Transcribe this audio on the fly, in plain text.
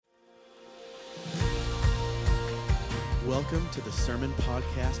Welcome to the Sermon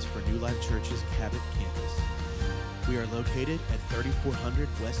Podcast for New Life Church's Cabot campus. We are located at 3400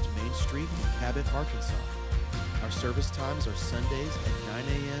 West Main Street in Cabot, Arkansas. Our service times are Sundays at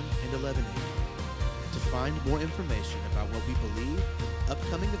 9 a.m. and 11 a.m. To find more information about what we believe,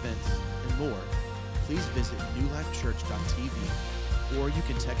 upcoming events, and more, please visit newlifechurch.tv or you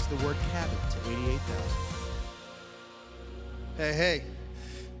can text the word Cabot to 88,000. Hey.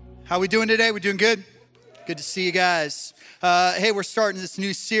 How we doing today? We doing good? Good to see you guys. Hey, we're starting this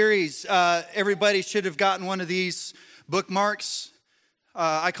new series. Everybody should have gotten one of these bookmarks.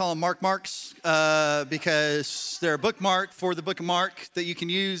 I call them marks because they're a bookmark for the book of Mark that you can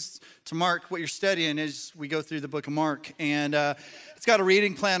use to mark what you're studying as we go through the book of Mark. And it's got a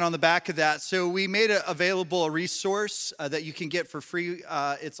reading plan on the back of that. So we made available a resource that you can get for free.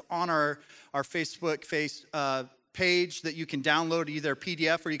 It's on our Facebook page that you can download either a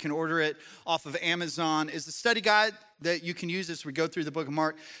PDF or you can order it off of Amazon. Is the study guide that you can use as we go through the book of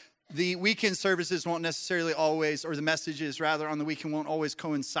Mark. The weekend services won't necessarily always, or the messages rather on the weekend won't always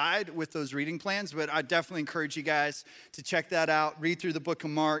coincide with those reading plans, but I definitely encourage you guys to check that out, read through the book of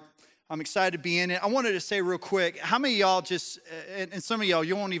Mark. I'm excited to be in it. I wanted to say real quick, how many of y'all and some of y'all,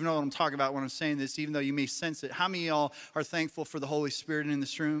 you won't even know what I'm talking about when I'm saying this, even though you may sense it. How many of y'all are thankful for the Holy Spirit in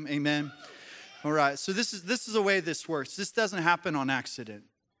this room? Amen. All right, so this is the way this works. This doesn't happen on accident.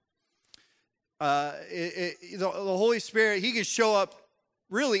 The Holy Spirit, he can show up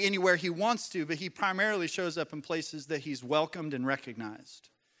really anywhere he wants to, but he primarily shows up in places that he's welcomed and recognized.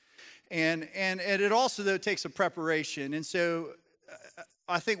 And it also, though, takes a preparation. And so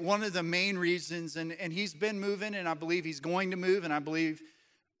I think one of the main reasons, and he's been moving, and I believe he's going to move, and I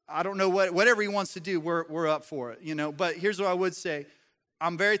don't know whatever he wants to do, we're up for it, you know. But here's what I would say.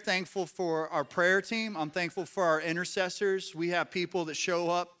 I'm very thankful for our prayer team. I'm thankful for our intercessors. We have people that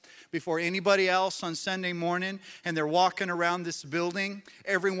show up before anybody else on Sunday morning, and they're walking around this building.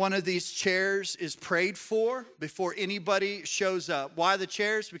 Every one of these chairs is prayed for before anybody shows up. Why the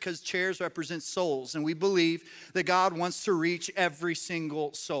chairs? Because chairs represent souls, and we believe that God wants to reach every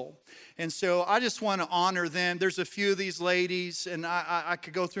single soul. And so I just want to honor them. There's a few of these ladies, and I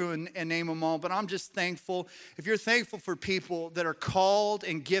could go through and name them all, but I'm just thankful. If you're thankful for people that are called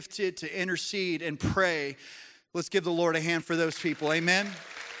and gifted to intercede and pray, let's give the Lord a hand for those people. Amen.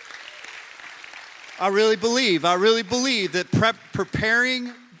 I really believe that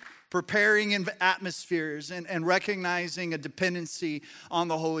preparing in atmospheres and recognizing a dependency on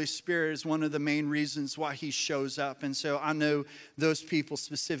the Holy Spirit is one of the main reasons why he shows up. And so I know those people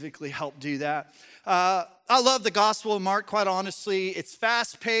specifically help do that. I love the Gospel of Mark, quite honestly. It's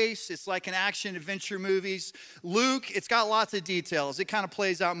fast-paced. It's like an action-adventure movies. Luke, it's got lots of details. It kind of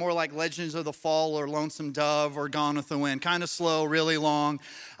plays out more like Legends of the Fall or Lonesome Dove or Gone with the Wind. Kind of slow, really long.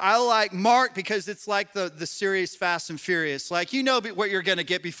 I like Mark because it's like the series Fast and Furious. Like, you know what you're going to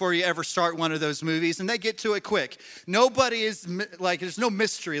get before you ever start one of those movies, and they get to it quick. Nobody is, like, there's no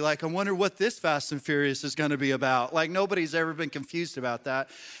mystery. Like, I wonder what this Fast and Furious is going to be about. Like, nobody's ever been confused about that.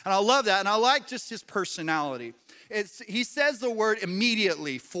 And I love that, and I like just his personality. He says the word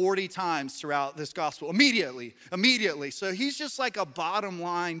immediately 40 times throughout this gospel. Immediately. So he's just like a bottom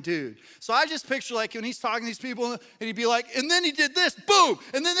line dude. So I just picture like when he's talking to these people and he'd be like, and then he did this, boom.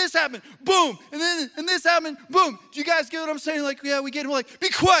 And then this happened, boom. And this happened, boom. Do you guys get what I'm saying? Like, yeah, we get him like, be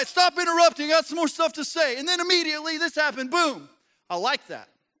quiet, stop interrupting. I got some more stuff to say. And then immediately this happened, boom. I like that.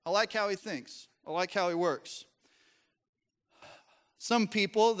 I like how he thinks. I like how he works. Some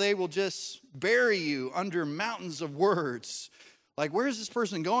people, they will just bury you under mountains of words. Like, where is this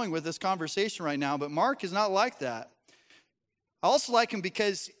person going with this conversation right now? But Mark is not like that. I also like him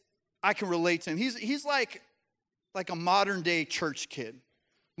because I can relate to him. He's like a modern day church kid.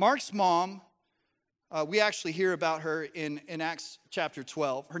 Mark's mom, we actually hear about her in Acts chapter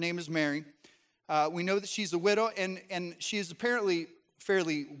 12. Her name is Mary. We know that she's a widow, and she is apparently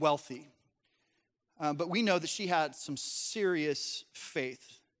fairly wealthy. But we know that she had some serious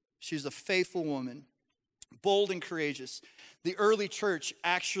faith. She's a faithful woman, bold and courageous. The early church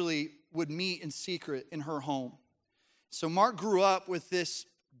actually would meet in secret in her home. So Mark grew up with this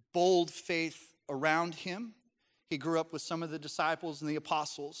bold faith around him. He grew up with some of the disciples and the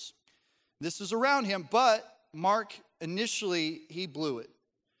apostles. This was around him, but Mark initially, he blew it.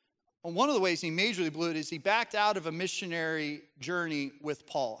 And one of the ways he majorly blew it is he backed out of a missionary journey with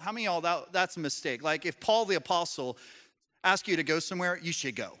Paul. How many of y'all, that's a mistake? Like if Paul the apostle asked you to go somewhere, you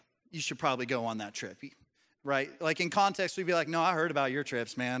should go. You should probably go on that trip, right? Like in context, we'd be like, no, I heard about your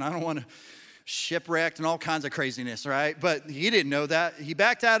trips, man. I don't want to shipwrecked and all kinds of craziness, right? But he didn't know that. He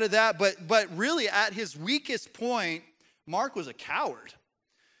backed out of that. But really at his weakest point, Mark was a coward.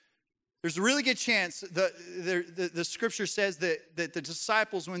 There's a really good chance the scripture says that the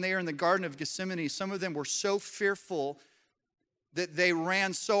disciples, when they were in the Garden of Gethsemane, some of them were so fearful that they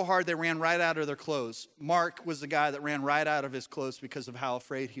ran so hard they ran right out of their clothes. Mark was the guy that ran right out of his clothes because of how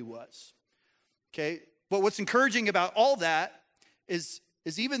afraid he was. Okay? But what's encouraging about all that is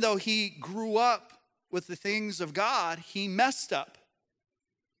even though he grew up with the things of God, he messed up.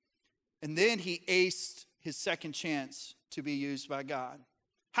 And then he aced his second chance to be used by God.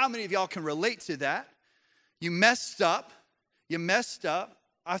 How many of y'all can relate to that? You messed up.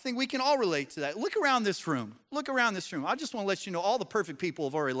 I think we can all relate to that. Look around this room. I just want to let you know all the perfect people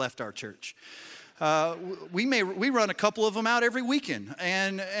have already left our church. We run a couple of them out every weekend,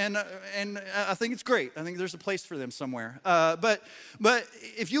 and I think it's great. I think there's a place for them somewhere. But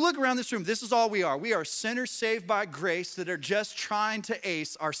if you look around this room, this is all we are. We are sinners saved by grace that are just trying to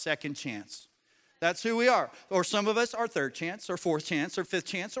ace our second chance. That's who we are. Or some of us, our third chance, or fourth chance, or fifth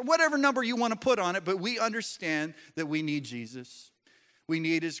chance, or whatever number you want to put on it. But we understand that we need Jesus. We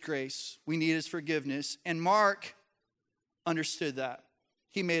need his grace. We need his forgiveness. And Mark understood that.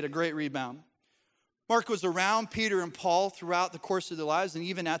 He made a great rebound. Mark was around Peter and Paul throughout the course of their lives and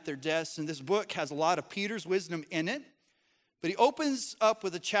even at their deaths. And this book has a lot of Peter's wisdom in it. But he opens up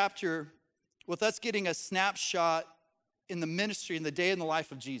with a chapter with us getting a snapshot in the ministry, in the day in the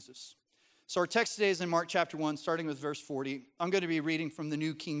life of Jesus. So our text today is in Mark chapter 1, starting with verse 40. I'm going to be reading from the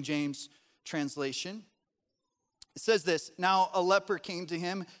New King James translation. It says this: "Now a leper came to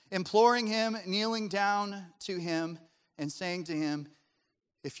him, imploring him, kneeling down to him, and saying to him,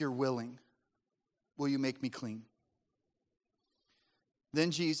 'If you're willing, will you make me clean?'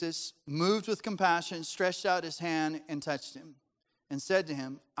 Then Jesus, moved with compassion, stretched out his hand and touched him, and said to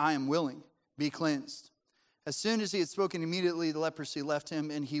him, 'I am willing, be cleansed.' As soon as he had spoken, immediately the leprosy left him,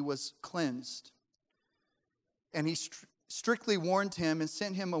 and he was cleansed. And he strictly warned him and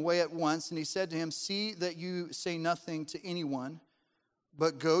sent him away at once. And he said to him, 'See that you say nothing to anyone,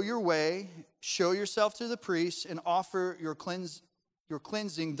 but go your way, show yourself to the priest, and offer your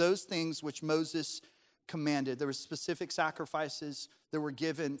cleansing those things which Moses commanded.'" There were specific sacrifices that were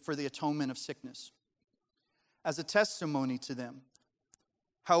given for the atonement of sickness as a testimony to them.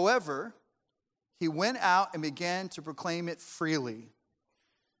 However, he went out and began to proclaim it freely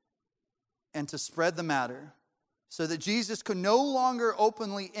and to spread the matter, so that Jesus could no longer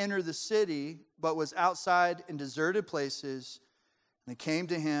openly enter the city, but was outside in deserted places, and they came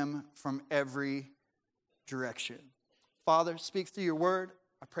to him from every direction. Father, speak through your word.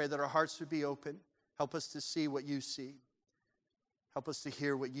 I pray that our hearts would be open. Help us to see what you see. Help us to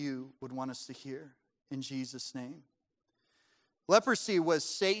hear what you would want us to hear. In Jesus' name. Leprosy was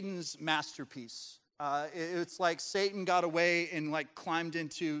Satan's masterpiece. It's like Satan got away and climbed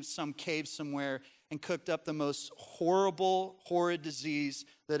into some cave somewhere and cooked up the most horrible, horrid disease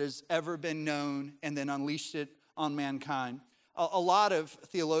that has ever been known and then unleashed it on mankind. A lot of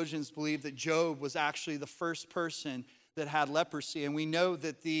theologians believe that Job was actually the first person that had leprosy. And we know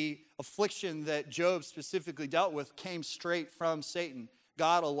that the affliction that Job specifically dealt with came straight from Satan.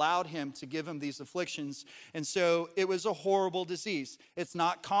 God allowed him to give him these afflictions. And so it was a horrible disease. It's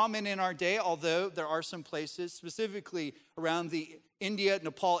not common in our day, although there are some places, specifically around the India,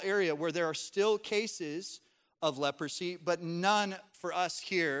 Nepal area, where there are still cases of leprosy, but none for us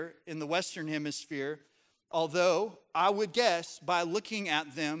here in the Western Hemisphere. Although I would guess by looking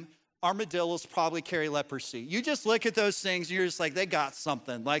at them, armadillos probably carry leprosy. You just look at those things and you're just like, they got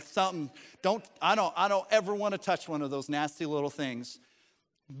something. I don't ever want to touch one of those nasty little things.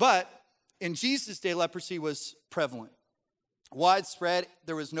 But in Jesus' day, leprosy was prevalent, widespread.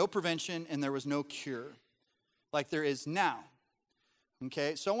 There was no prevention and there was no cure like there is now.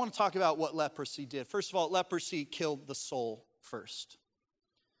 Okay, so I want to talk about what leprosy did. First of all, leprosy killed the soul first.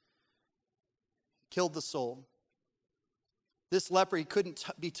 Killed the soul. This leper, he couldn't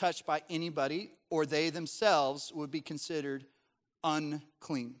be touched by anybody, or they themselves would be considered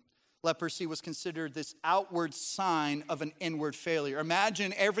unclean. Leprosy was considered this outward sign of an inward failure.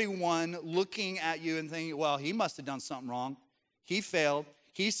 Imagine everyone looking at you and thinking, well, he must have done something wrong. He failed.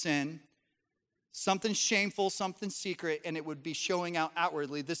 He sinned. Something shameful, something secret, and it would be showing out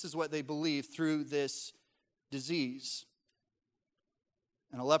outwardly. This is what they believed through this disease.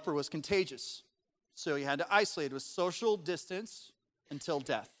 And a leper was contagious. So he had to isolate with social distance until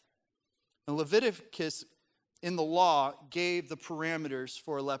death. And Leviticus in the law gave the parameters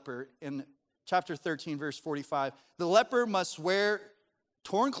for a leper. In chapter 13, verse 45, the leper must wear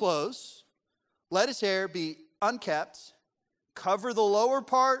torn clothes, let his hair be unkept, cover the lower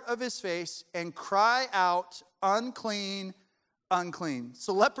part of his face, and cry out, "Unclean, unclean."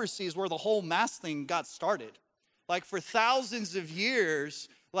 So leprosy is where the whole mass thing got started. For thousands of years,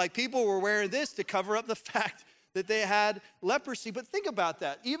 Like people were wearing this to cover up the fact that they had leprosy. But think about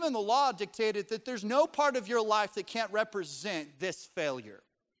that. Even the law dictated that there's no part of your life that can't represent this failure.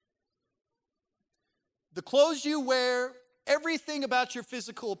 The clothes you wear, everything about your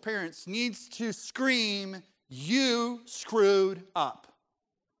physical appearance needs to scream, you screwed up.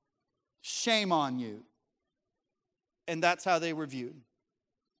 Shame on you. And that's how they were viewed.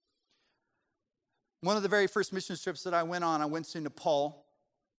 One of the very first mission trips that I went on, I went to Nepal.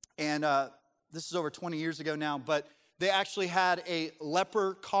 And this is over 20 years ago now, but they actually had a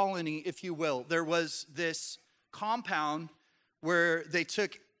leper colony, if you will. There was this compound where they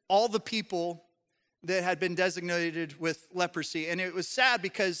took all the people that had been designated with leprosy. And it was sad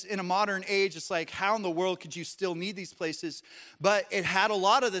because in a modern age, it's like, how in the world could you still need these places? But it had a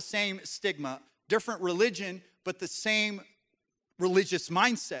lot of the same stigma, different religion, but the same religious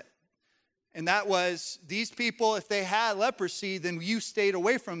mindset. And that was, these people, if they had leprosy, then you stayed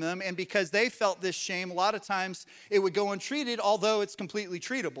away from them. And because they felt this shame, a lot of times it would go untreated, although it's completely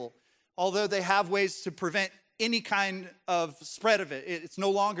treatable. Although they have ways to prevent any kind of spread of it. It's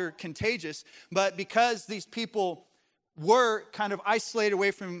no longer contagious. But because these people were kind of isolated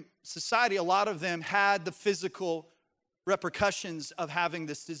away from society, a lot of them had the physical repercussions of having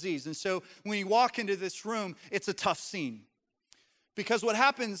this disease. And so when you walk into this room, it's a tough scene. Because what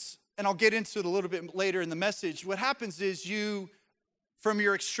happens, and I'll get into it a little bit later in the message, what happens is you, from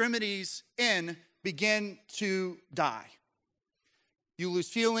your extremities in, begin to die. You lose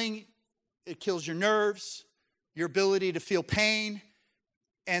feeling, it kills your nerves, your ability to feel pain,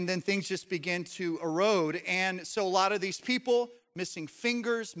 and then things just begin to erode. And so a lot of these people, missing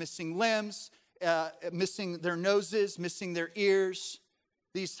fingers, missing limbs, missing their noses, missing their ears,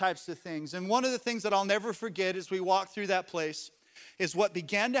 these types of things. And one of the things that I'll never forget as we walk through that place is what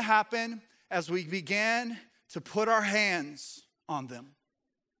began to happen as we began to put our hands on them.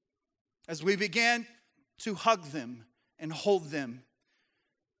 As we began to hug them and hold them,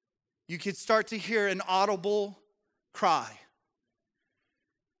 you could start to hear an audible cry.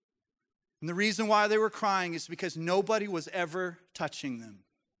 And the reason why they were crying is because nobody was ever touching them.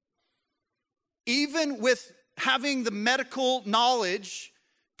 Even with having the medical knowledge,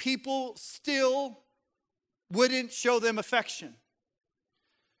 people still wouldn't show them affection.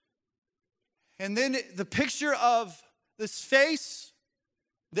 And then the picture of this face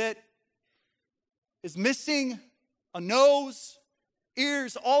that is missing a nose,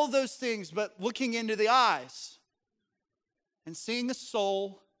 ears, all of those things, but looking into the eyes and seeing a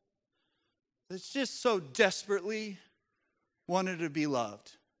soul that's just so desperately wanted to be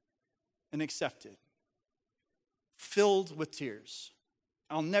loved and accepted, filled with tears.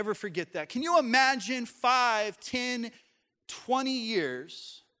 I'll never forget that. Can you imagine 5, 10, 20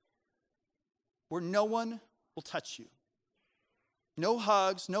 years where no one will touch you? No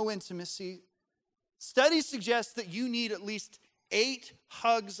hugs, no intimacy. Studies suggest that you need at least 8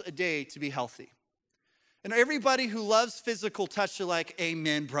 hugs a day to be healthy. And everybody who loves physical touch are like,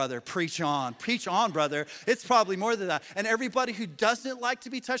 amen, brother, preach on, brother. It's probably more than that. And everybody who doesn't like to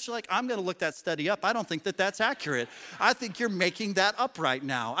be touched are like, I'm going to look that study up. I don't think that that's accurate. I think you're making that up right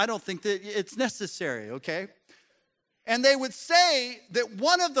now. I don't think that it's necessary, okay? And they would say that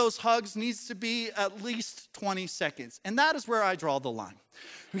one of those hugs needs to be at least 20 seconds. And that is where I draw the line.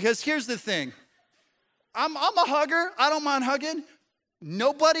 Because here's the thing. I'm a hugger. I don't mind hugging.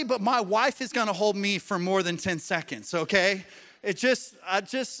 Nobody but my wife is going to hold me for more than 10 seconds, okay?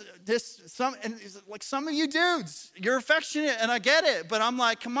 Some of you dudes, you're affectionate and I get it, but I'm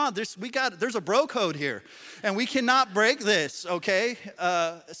like, come on, there's a bro code here and we cannot break this, okay?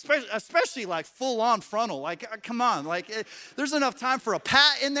 Especially like full on frontal, like, come on, like there's enough time for a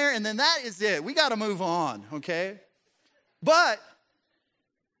pat in there and then that is it. We got to move on, okay? But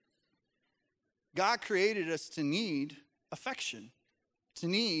God created us to need affection, to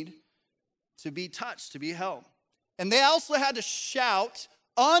need to be touched, to be held. And they also had to shout,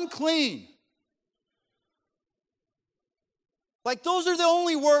 unclean. Like those are the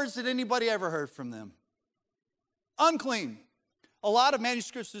only words that anybody ever heard from them. Unclean. A lot of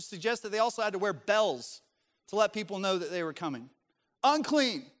manuscripts suggest that they also had to wear bells to let people know that they were coming.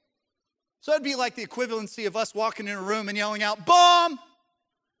 Unclean. So it'd be like the equivalency of us walking in a room and yelling out, bomb,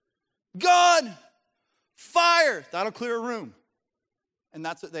 gun, fire. That'll clear a room. And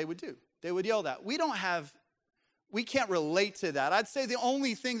that's what they would do. They would yell that. We can't relate to that. I'd say the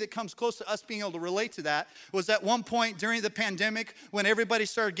only thing that comes close to us being able to relate to that was at one point during the pandemic when everybody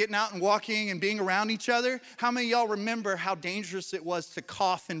started getting out and walking and being around each other. How many of y'all remember how dangerous it was to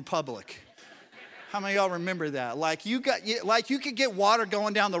cough in public? How many of y'all remember that? Like you could get water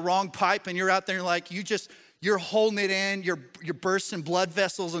going down the wrong pipe and you're out there and like you You're holding it in, you're bursting blood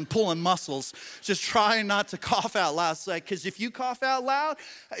vessels and pulling muscles, just trying not to cough out loud. It's like, because if you cough out loud,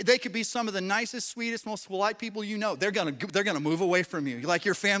 they could be some of the nicest, sweetest, most polite people you know. They're gonna move away from you. Like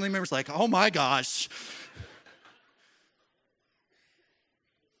your family members, like, oh my gosh.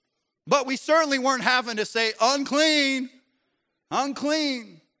 But we certainly weren't having to say, unclean,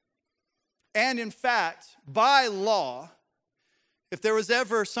 unclean. And in fact, by law, if there was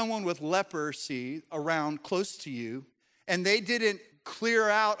ever someone with leprosy around close to you, and they didn't clear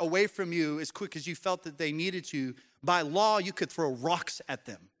out away from you as quick as you felt that they needed to, by law, you could throw rocks at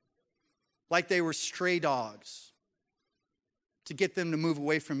them like they were stray dogs to get them to move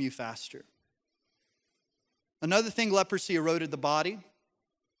away from you faster. Another thing, leprosy eroded the body.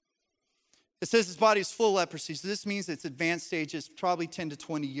 It says his body is full of leprosy. So this means it's advanced stages, probably 10 to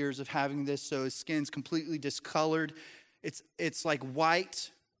 20 years of having this. So his skin's completely discolored. It's like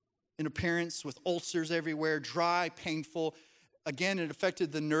white in appearance with ulcers everywhere, dry, painful. Again, it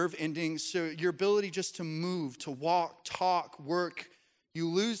affected the nerve endings. So your ability just to move, to walk, talk, work, you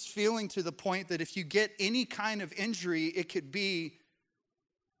lose feeling to the point that if you get any kind of injury, it could be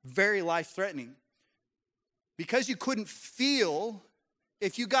very life-threatening. Because you couldn't feel,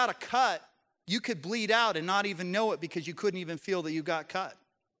 if you got a cut, you could bleed out and not even know it because you couldn't even feel that you got cut.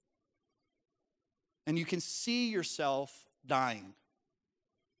 And you can see yourself dying.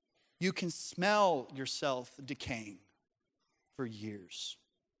 You can smell yourself decaying for years.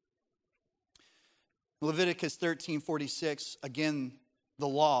 Leviticus 13:46, again, the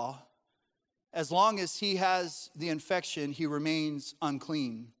law. As long as he has the infection, he remains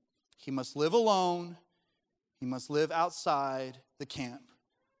unclean. He must live alone. He must live outside the camp.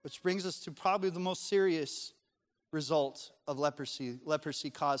 Which brings us to probably the most serious result of leprosy. Leprosy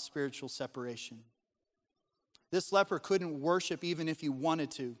caused spiritual separation. This leper couldn't worship even if he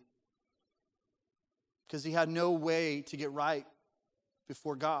wanted to, because he had no way to get right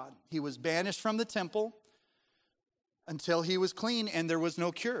before God. He was banished from the temple until he was clean, and there was no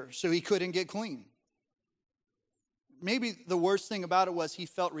cure, so he couldn't get clean. Maybe the worst thing about it was he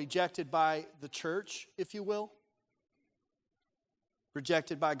felt rejected by the church, if you will.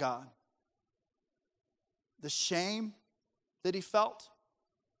 Rejected by God. The shame that he felt.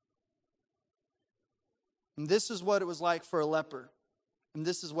 And this is what it was like for a leper. And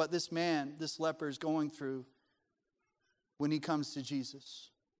this is what this leper is going through when he comes to Jesus.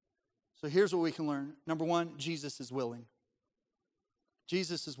 So here's what we can learn. Number one, Jesus is willing.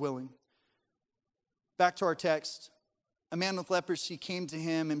 Jesus is willing. Back to our text. A man with leprosy came to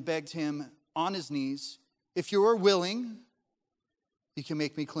him and begged him on his knees, if you are willing, you can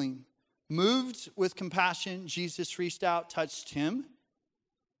make me clean. Moved with compassion, Jesus reached out, touched him.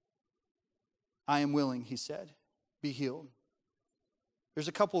 I am willing, he said. Be healed. There's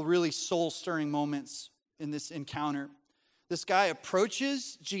a couple really soul-stirring moments in this encounter. This guy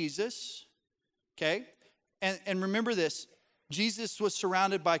approaches Jesus, okay? And remember this, Jesus was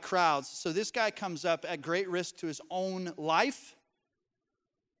surrounded by crowds. So this guy comes up at great risk to his own life,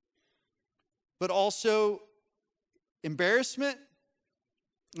 but also embarrassment.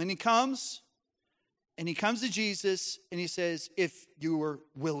 And he comes to Jesus and he says, if you were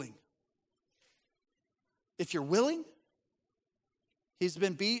willing. If you're willing, he's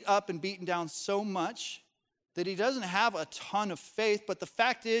been beat up and beaten down so much that he doesn't have a ton of faith. But the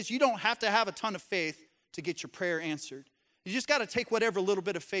fact is, you don't have to have a ton of faith to get your prayer answered. You just got to take whatever little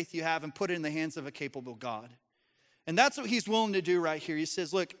bit of faith you have and put it in the hands of a capable God. And that's what he's willing to do right here. He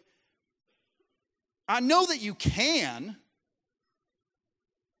says, look, I know that you can,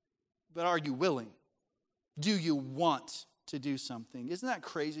 but are you willing? Do you want to do something? Isn't that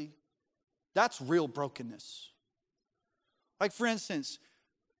crazy? That's real brokenness. Like, for instance,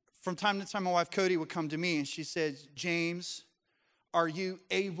 from time to time, my wife Cody would come to me and she said, James, are you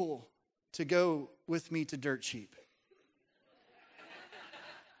able to go with me to Dirt Cheap?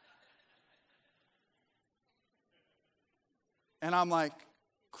 And I'm like,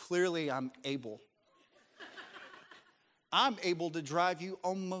 clearly I'm able. I'm able to drive you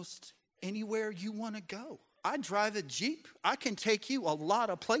almost anywhere you want to go. I drive a Jeep. I can take you a lot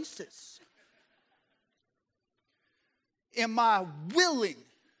of places. Am I willing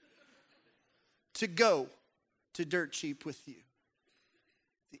to go to Dirt Cheap with you?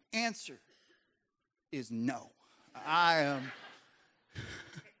 The answer is no. I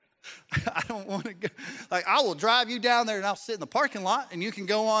don't want to go. Like, I will drive you down there and I'll sit in the parking lot and you can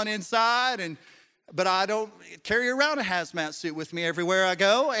go on inside, but I don't carry around a hazmat suit with me everywhere I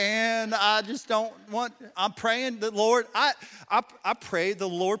go, and I just don't want. I'm praying that Lord, I pray the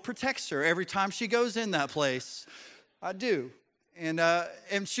Lord protects her every time she goes in that place. I do.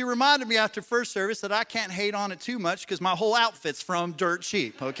 And she reminded me after first service that I can't hate on it too much because my whole outfit's from dirt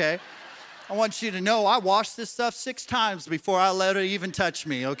cheap, okay? I want you to know I washed this stuff 6 times before I let it even touch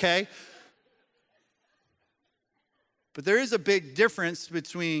me, okay? But there is a big difference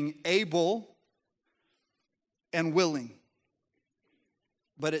between able and willing.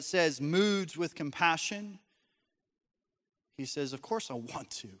 But it says moods with compassion. He says, of course I want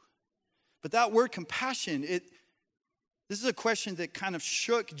to. But that word compassion, this is a question that kind of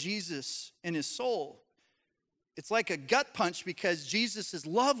shook Jesus in his soul. It's like a gut punch because Jesus'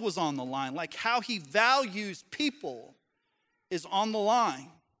 love was on the line. Like how he values people is on the line.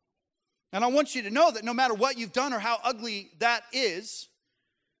 And I want you to know that no matter what you've done or how ugly that is,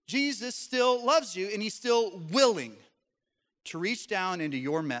 Jesus still loves you and he's still willing to reach down into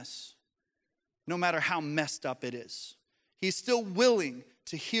your mess, no matter how messed up it is. He's still willing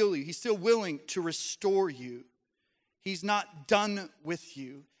to heal you. He's still willing to restore you. He's not done with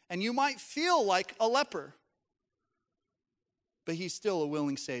you. And you might feel like a leper, but he's still a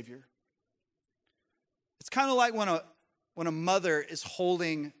willing Savior. It's kind of like when a mother is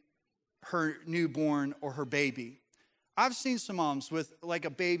holding her newborn or her baby. I've seen some moms with like a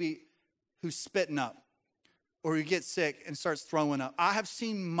baby who's spitting up or who gets sick and starts throwing up. I have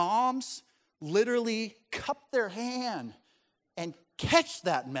seen moms literally cup their hand and catch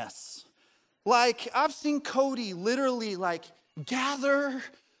that mess. Like I've seen Cody literally like gather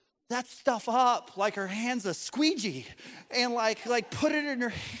that stuff up like her hand's a squeegee and like put it in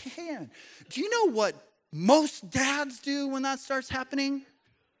her hand. Do you know what most dads do when that starts happening?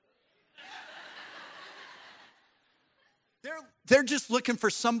 They're just looking for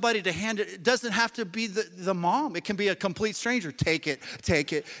somebody to hand it. It doesn't have to be the mom. It can be a complete stranger. Take it.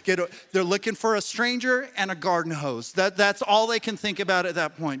 They're looking for a stranger and a garden hose. That's all they can think about at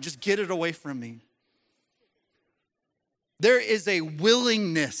that point. Just get it away from me. There is a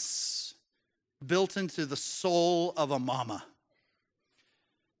willingness built into the soul of a mama.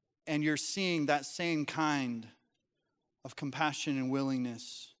 And you're seeing that same kind of compassion and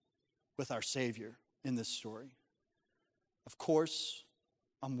willingness with our Savior in this story. Of course,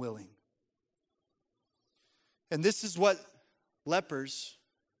 I'm willing. And this is what lepers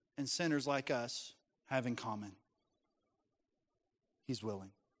and sinners like us have in common. He's willing.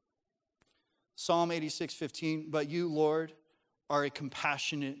 Psalm 86:15, but you, Lord, are a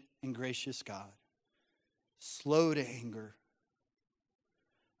compassionate and gracious God, slow to anger,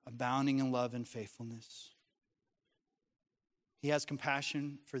 abounding in love and faithfulness. He has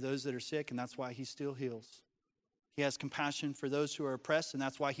compassion for those that are sick, and that's why he still heals. He has compassion for those who are oppressed, and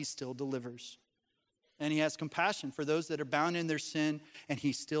that's why he still delivers. And he has compassion for those that are bound in their sin, and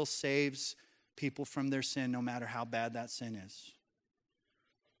he still saves people from their sin, no matter how bad that sin is.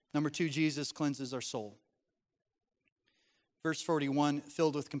 Number 2, Jesus cleanses our soul. Verse 41,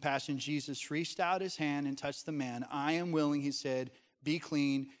 filled with compassion, Jesus reached out his hand and touched the man. I am willing, he said, be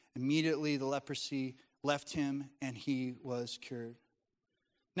clean. Immediately the leprosy left him, and he was cured.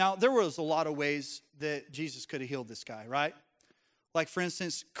 Now, there was a lot of ways that Jesus could have healed this guy, right? Like, for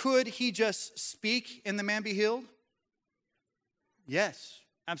instance, could he just speak and the man be healed? Yes,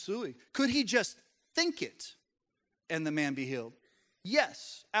 absolutely. Could he just think it and the man be healed?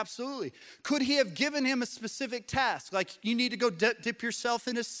 Yes, absolutely. Could he have given him a specific task, like you need to go dip yourself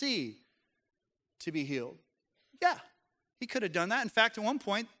in a sea to be healed? Yeah, he could have done that. In fact, at one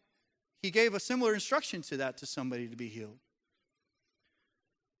point, he gave a similar instruction to that to somebody to be healed.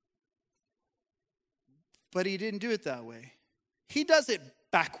 But he didn't do it that way. He does it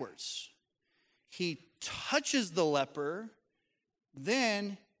backwards. He touches the leper,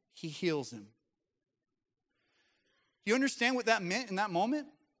 then he heals him. Do you understand what that meant in that moment?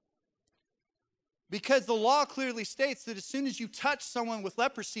 Because the law clearly states that as soon as you touch someone with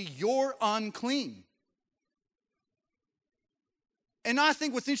leprosy, you're unclean. And I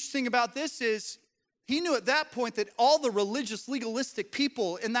think what's interesting about this is he knew at that point that all the religious, legalistic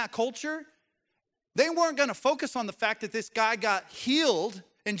people in that culture, they weren't going to focus on the fact that this guy got healed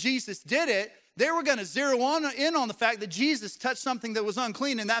and Jesus did it. They were going to zero in on the fact that Jesus touched something that was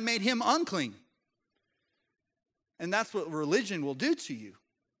unclean and that made him unclean. And that's what religion will do to you.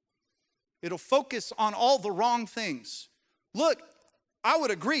 It'll focus on all the wrong things. Look, I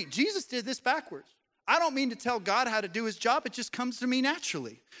would agree. Jesus did this backwards. I don't mean to tell God how to do his job. It just comes to me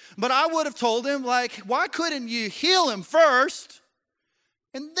naturally. But I would have told him, like, why couldn't you heal him first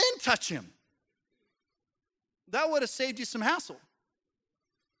and then touch him? That would have saved you some hassle.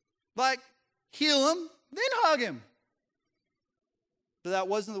 Like, heal him, then hug him. But that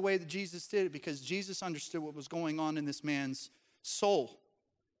wasn't the way that Jesus did it, because Jesus understood what was going on in this man's soul.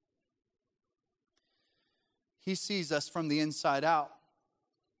 He sees us from the inside out.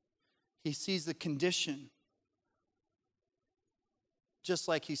 He sees the condition. Just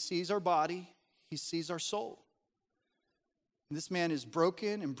like he sees our body, he sees our soul. And this man is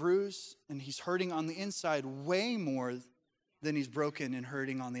broken and bruised, and he's hurting on the inside way more than he's broken and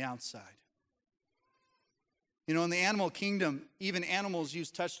hurting on the outside. You know, in the animal kingdom, even animals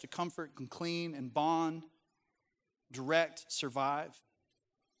use touch to comfort and clean and bond, direct, survive.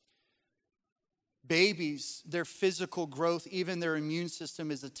 Babies, their physical growth, even their immune system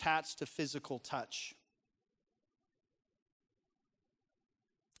is attached to physical touch.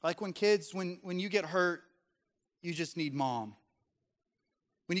 Like when kids, when you get hurt, you just need mom.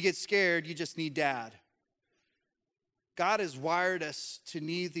 When you get scared, you just need dad. God has wired us to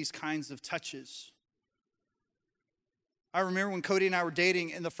need these kinds of touches. I remember when Cody and I were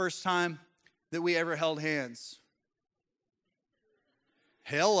dating and the first time that we ever held hands.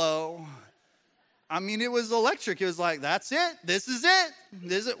 Hello. I mean, it was electric. It was like, that's it. This is it.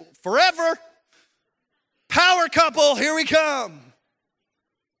 This is it forever. Power couple, here we come.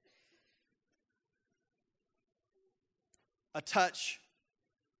 A touch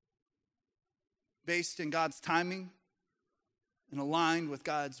based in God's timing and aligned with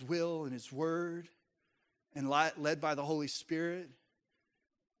God's will and his word and led by the Holy Spirit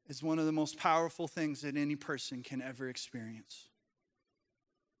is one of the most powerful things that any person can ever experience.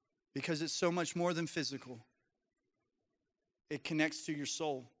 Because it's so much more than physical. It connects to your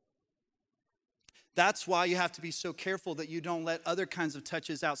soul. That's why you have to be so careful that you don't let other kinds of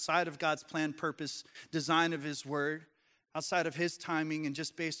touches outside of God's plan, purpose, design of his word, outside of his timing and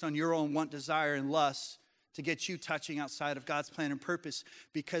just based on your own want, desire, and lust to get you touching outside of God's plan and purpose,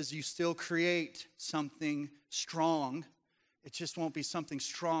 because you still create something strong. It just won't be something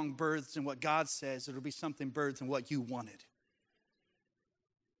strong birthed in what God says. It'll be something birthed in what you wanted.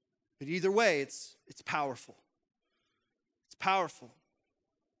 But either way, it's powerful. It's powerful.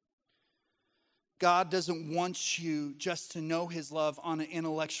 God doesn't want you just to know his love on an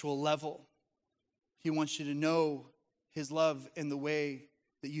intellectual level. He wants you to know his love in the way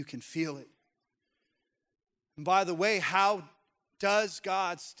that you can feel it. And by the way, how does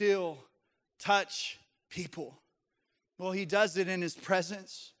God still touch people? Well, he does it in his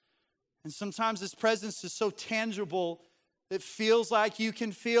presence. And sometimes his presence is so tangible, it feels like you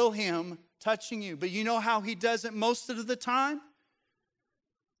can feel him touching you. But you know how he does it most of the time?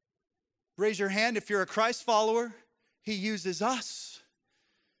 Raise your hand if you're a Christ follower. He uses us.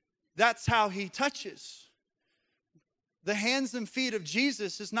 That's how he touches. The hands and feet of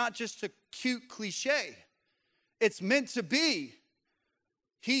Jesus is not just a cute cliche. It's meant to be.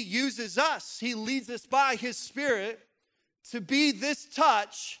 He uses us. He leads us by his Spirit to be this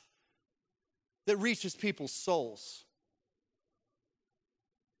touch that reaches people's souls.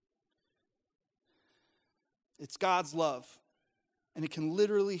 It's God's love, and it can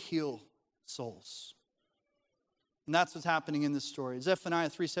literally heal souls. And that's what's happening in this story. Zephaniah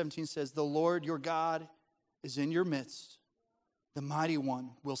 3:17 says, "The Lord your God is in your midst. The mighty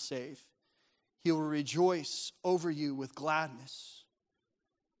one will save. He will rejoice over you with gladness.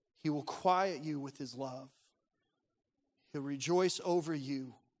 He will quiet you with his love. He'll rejoice over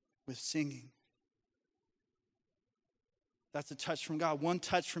you with singing." That's a touch from God. One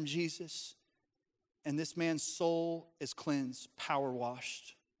touch from Jesus, and this man's soul is cleansed, power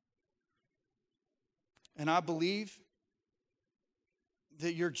washed. And I believe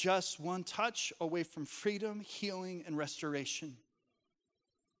that you're just one touch away from freedom, healing, and restoration.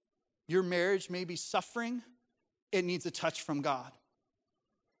 Your marriage may be suffering. It needs a touch from God.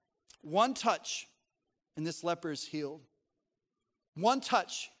 One touch, and this leper is healed. One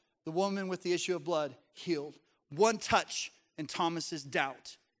touch, the woman with the issue of blood, healed. One touch, and Thomas's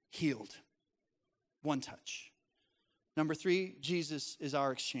doubt, healed. One touch. Number 3, Jesus is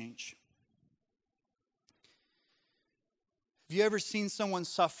our exchange. Have you ever seen someone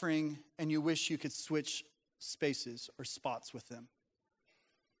suffering and you wish you could switch spaces or spots with them?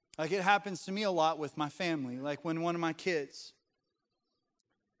 Like, it happens to me a lot with my family. Like when one of my kids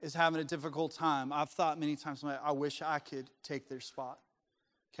is having a difficult time, I've thought many times, I wish I could take their spot.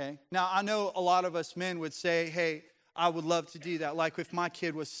 Okay? Now, I know a lot of us men would say, hey, I would love to do that. Like if my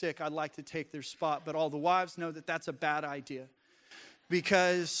kid was sick, I'd like to take their spot. But all the wives know that that's a bad idea.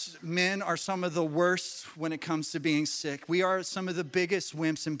 Because men are some of the worst when it comes to being sick. We are some of the biggest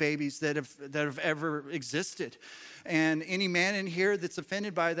wimps and babies that have ever existed. And any man in here that's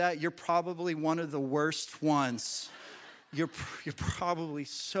offended by that, you're probably one of the worst ones. you're probably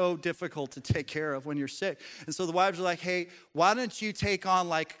so difficult to take care of when you're sick. And so the wives are like, hey, why don't you take on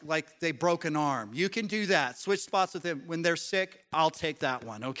like they broke an arm? You can do that. Switch spots with them. When they're sick, I'll take that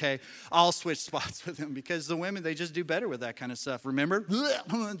one, okay? I'll switch spots with them because the women, they just do better with that kind of stuff. Remember?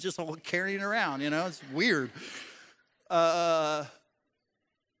 Just all carrying around, it's weird. But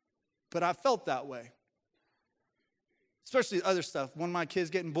I felt that way. Especially other stuff. One of my kids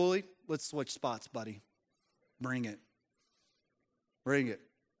getting bullied, let's switch spots, buddy. Bring it. Bring it.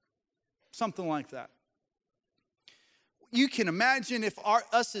 Something like that. You can imagine if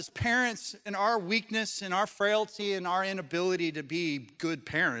us as parents and our weakness and our frailty and our inability to be good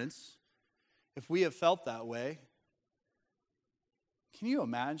parents, if we have felt that way, can you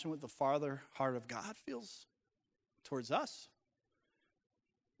imagine what the Father heart of God feels towards us?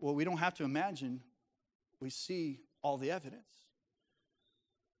 Well, we don't have to imagine. We see all the evidence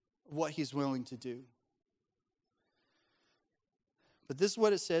of what he's willing to do. But this is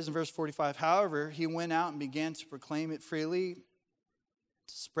what it says in verse 45. However, he went out and began to proclaim it freely,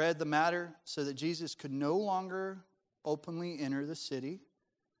 to spread the matter so that Jesus could no longer openly enter the city,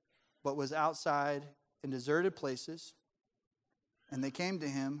 but was outside in deserted places, and they came to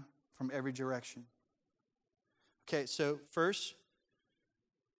him from every direction. Okay, so first,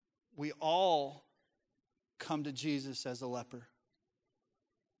 we all come to Jesus as a leper.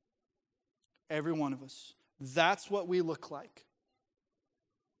 Every one of us. That's what we look like.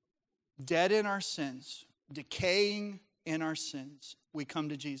 Dead in our sins, decaying in our sins, we come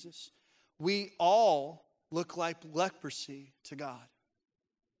to Jesus. We all look like leprosy to God.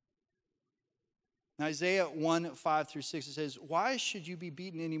 In Isaiah 1:5-6, it says, why should you be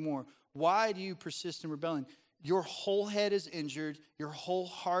beaten anymore? Why do you persist in rebellion? Your whole head is injured. Your whole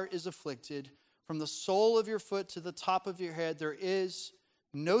heart is afflicted. From the sole of your foot to the top of your head, there is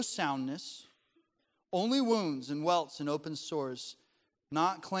no soundness, only wounds and welts and open sores,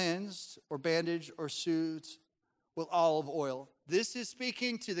 not cleansed or bandaged or soothed with olive oil. This is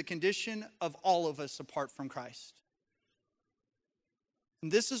speaking to the condition of all of us apart from Christ.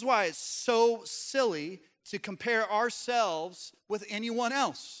 And this is why it's so silly to compare ourselves with anyone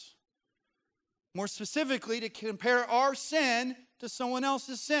else. More specifically, to compare our sin to someone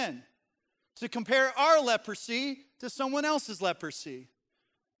else's sin. To compare our leprosy to someone else's leprosy.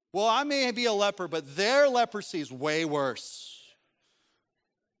 Well, I may be a leper, but their leprosy is way worse.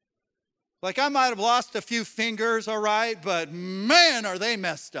 Like I might have lost a few fingers, all right, but man, are they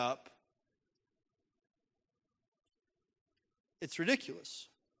messed up. It's ridiculous.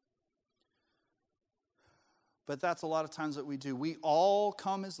 But that's a lot of times what we do. We all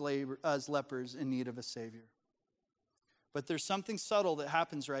come as lepers in need of a Savior. But there's something subtle that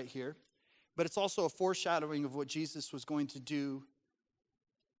happens right here. But it's also a foreshadowing of what Jesus was going to do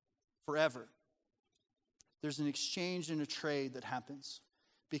forever. There's an exchange and a trade that happens.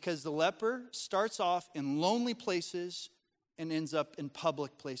 Because the leper starts off in lonely places and ends up in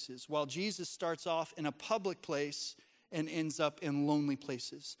public places, while Jesus starts off in a public place and ends up in lonely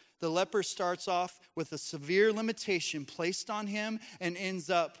places. The leper starts off with a severe limitation placed on him and ends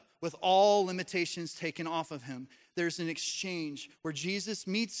up with all limitations taken off of him. There's an exchange where Jesus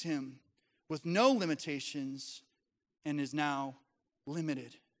meets him with no limitations and is now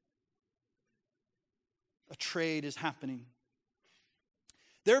limited. A trade is happening.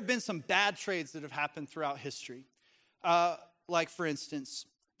 There have been some bad trades that have happened throughout history. Like, for instance,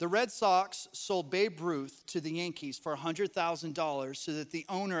 the Red Sox sold Babe Ruth to the Yankees for $100,000 so that the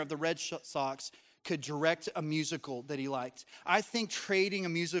owner of the Red Sox could direct a musical that he liked. I think trading a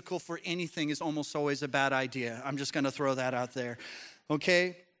musical for anything is almost always a bad idea. I'm just going to throw that out there.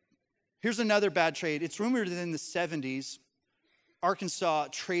 Okay? Here's another bad trade. It's rumored that in the 70s, Arkansas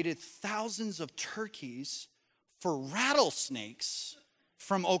traded thousands of turkeys for rattlesnakes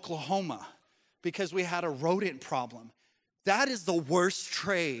from Oklahoma because we had a rodent problem. That is the worst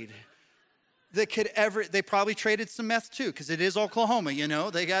trade that could ever, they probably traded some meth too because it is Oklahoma,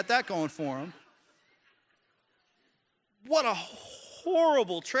 they got that going for them. What a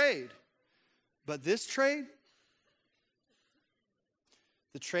horrible trade. But this trade,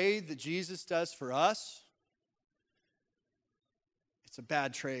 the trade that Jesus does for us, it's a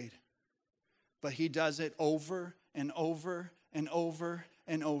bad trade. But he does it over and over and over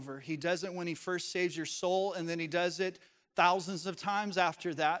and over. He does it when he first saves your soul, and then he does it thousands of times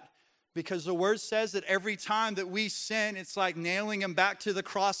after that. Because the word says that every time that we sin, it's like nailing him back to the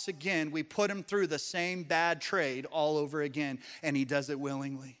cross again. We put him through the same bad trade all over again, and he does it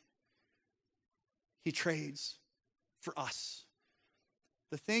willingly. He trades for us.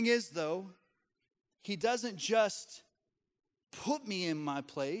 The thing is, though, he doesn't just put me in my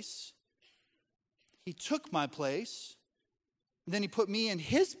place. He took my place, And then he put me in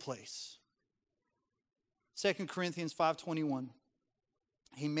his place. 2 Corinthians 5:21.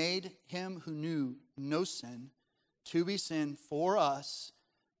 He made him who knew no sin to be sin for us,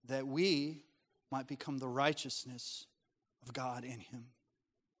 that we might become the righteousness of God in him.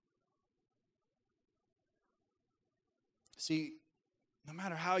 See, no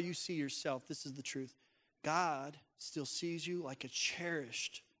matter how you see yourself, this is the truth. God still sees you like a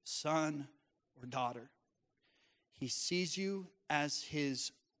cherished son or daughter. He sees you as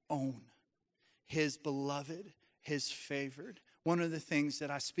his own, his beloved, his favored. One of the things that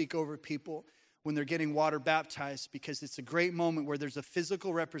I speak over people when they're getting water baptized, because it's a great moment where there's a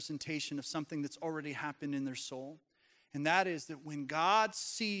physical representation of something that's already happened in their soul. And that is that when God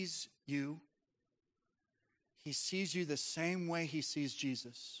sees you, he sees you the same way he sees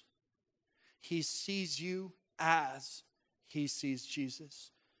Jesus. He sees you as he sees Jesus.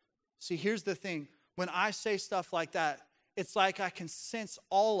 See, here's the thing. When I say stuff like that, it's like I can sense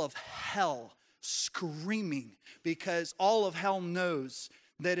all of hell screaming, because all of hell knows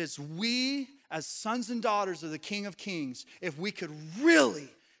that as we, as sons and daughters of the King of Kings, if we could really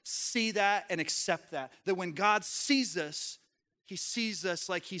see that and accept that when God sees us, he sees us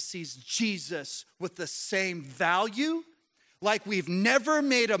like he sees Jesus, with the same value, like we've never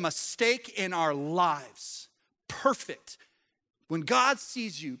made a mistake in our lives. Perfect. When God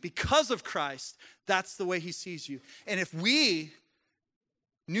sees you because of Christ, that's the way he sees you. And if we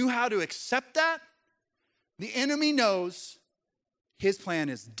knew how to accept that, the enemy knows his plan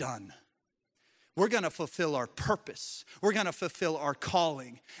is done. We're going to fulfill our purpose. We're going to fulfill our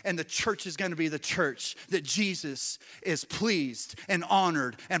calling. And the church is going to be the church that Jesus is pleased and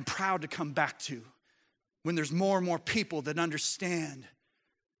honored and proud to come back to, when there's more and more people that understand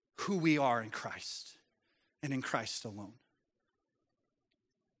who we are in Christ and in Christ alone.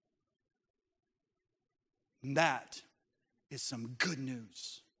 And that is some good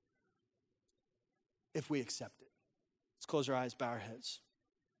news if we accept it. Let's close our eyes, bow our heads.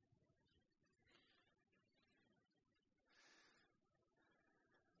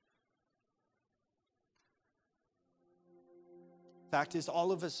 Fact is,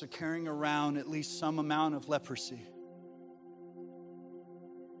 all of us are carrying around at least some amount of leprosy.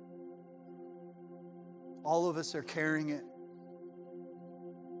 All of us are carrying it.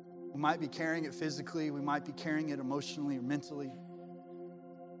 We might be carrying it physically. We might be carrying it emotionally or mentally.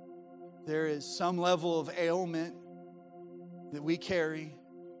 There is some level of ailment that we carry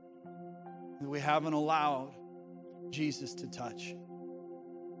that we haven't allowed Jesus to touch.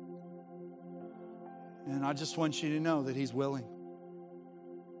 And I just want you to know that he's willing.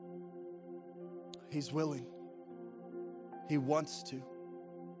 He's willing. He wants to.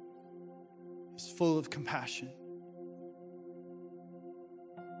 He's full of compassion.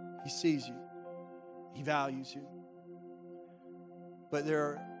 He sees you. He values you. But there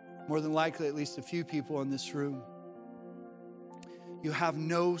are more than likely at least a few people in this room. You have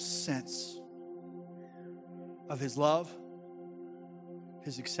no sense of his love,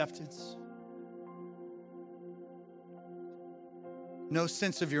 his acceptance. No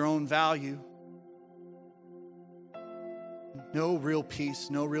sense of your own value. No real peace,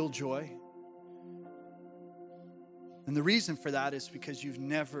 no real joy. And the reason for that is because you've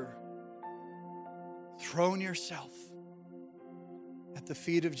never thrown yourself at the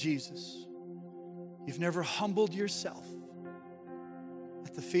feet of Jesus. You've never humbled yourself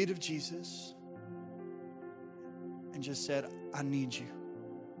at the feet of Jesus and just said, I need you.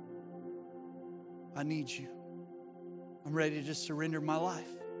 I need you. I'm ready to just surrender my life.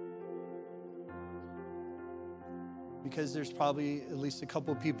 Because there's probably at least a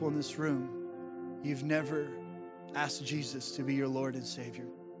couple of people in this room, you've never asked Jesus to be your Lord and Savior.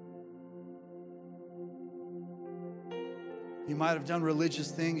 You might have done religious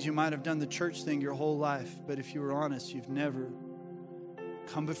things, you might have done the church thing your whole life, but if you were honest, you've never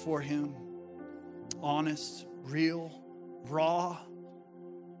come before him, honest, real, raw,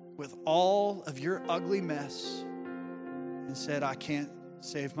 with all of your ugly mess, and said, I can't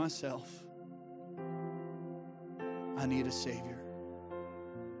save myself. I need a Savior.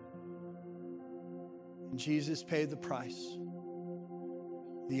 And Jesus paid the price,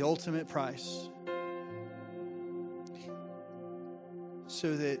 the ultimate price,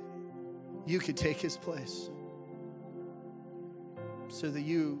 so that you could take his place, so that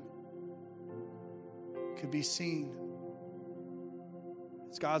you could be seen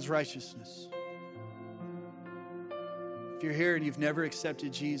as God's righteousness. If you're here and you've never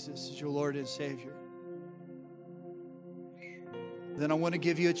accepted Jesus as your Lord and Savior, then I want to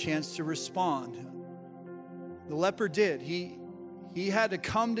give you a chance to respond. The leper did. He had to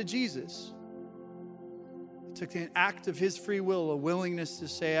come to Jesus. He took an act of his free will, a willingness to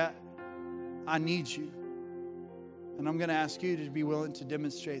say, I need you. And I'm going to ask you to be willing to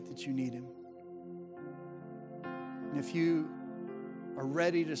demonstrate that you need him. And if you are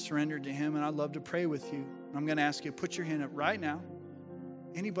ready to surrender to him, and I'd love to pray with you, I'm going to ask you to put your hand up right now.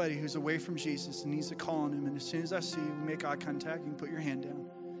 Anybody who's away from Jesus and needs to call on him, and as soon as I see you, we make eye contact, you can put your hand down.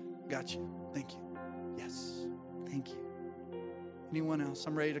 Got you. Thank you. Yes. Thank you. Anyone else?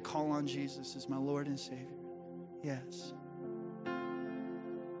 I'm ready to call on Jesus as my Lord and Savior. Yes.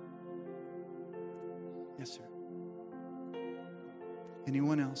 Yes, sir.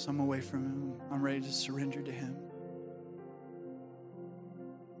 Anyone else? I'm away from him. I'm ready to surrender to him.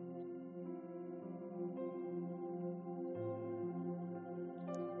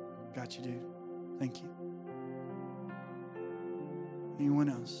 Got you, dude. Thank you. Anyone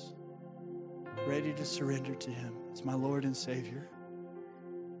else? Ready to surrender to him as my Lord and Savior?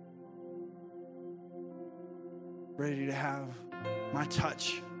 Ready to have my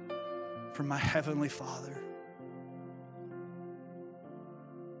touch from my Heavenly Father?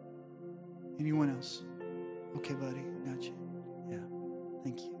 Anyone else? Okay, buddy. Got you. Yeah.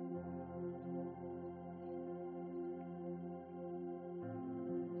 Thank you.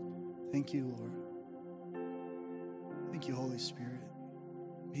 Thank you, Lord. Thank you, Holy Spirit,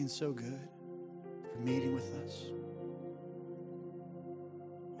 being so good, for meeting with us.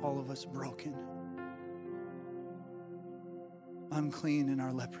 All of us broken, unclean in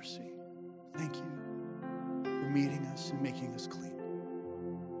our leprosy. Thank you for meeting us and making us clean.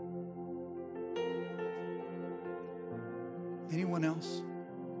 Anyone else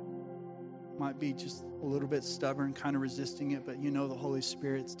might be just a little bit stubborn, kind of resisting it, but you know the Holy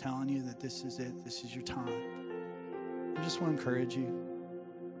Spirit's telling you that this is it, this is your time. I just want to encourage you.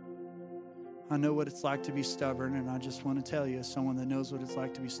 I know what it's like to be stubborn, and I just want to tell you, as someone that knows what it's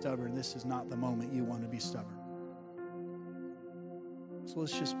like to be stubborn, this is not the moment you want to be stubborn. So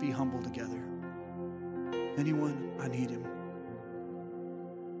let's just be humble together. Anyone? I need him.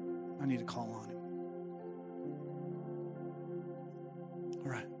 I need to call on him.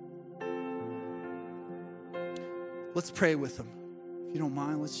 All right. Let's pray with them. If you don't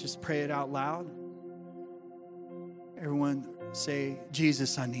mind, let's just pray it out loud. Everyone say,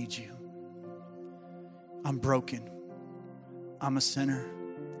 Jesus, I need you. I'm broken. I'm a sinner.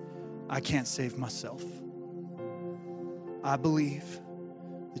 I can't save myself. I believe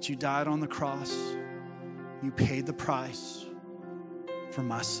that you died on the cross. You paid the price for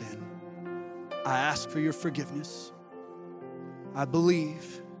my sin. I ask for your forgiveness. I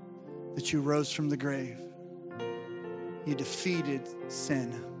believe that you rose from the grave. You defeated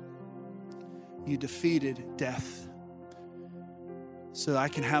sin. You defeated death. So that I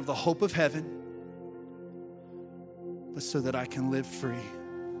can have the hope of heaven, but so that I can live free.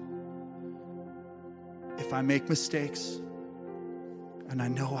 If I make mistakes, and I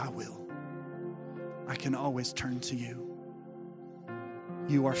know I will, I can always turn to you.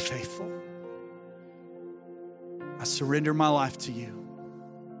 You are faithful. I surrender my life to you.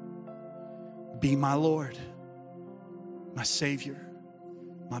 Be my Lord, my Savior,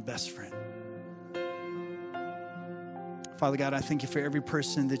 my best friend. Father God, I thank you for every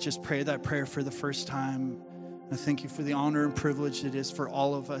person that just prayed that prayer for the first time. I thank you for the honor and privilege it is for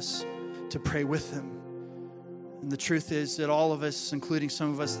all of us to pray with them. And the truth is that all of us, including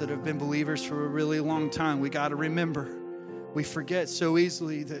some of us that have been believers for a really long time, we got to remember, we forget so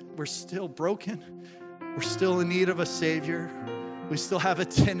easily that we're still broken. We're still in need of a Savior. We still have a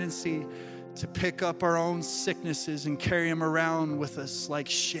tendency to pick up our own sicknesses and carry them around with us like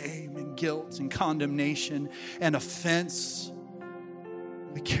shame and guilt and condemnation and offense.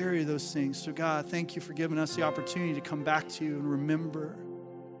 We carry those things. So God, thank you for giving us the opportunity to come back to you and remember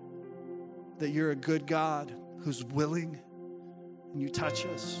that you're a good God who's willing, and you touch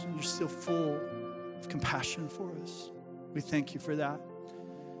us, and you're still full of compassion for us. We thank you for that.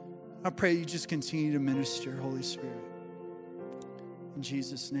 I pray you just continue to minister, Holy Spirit. In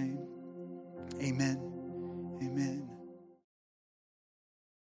Jesus' name, amen. Amen.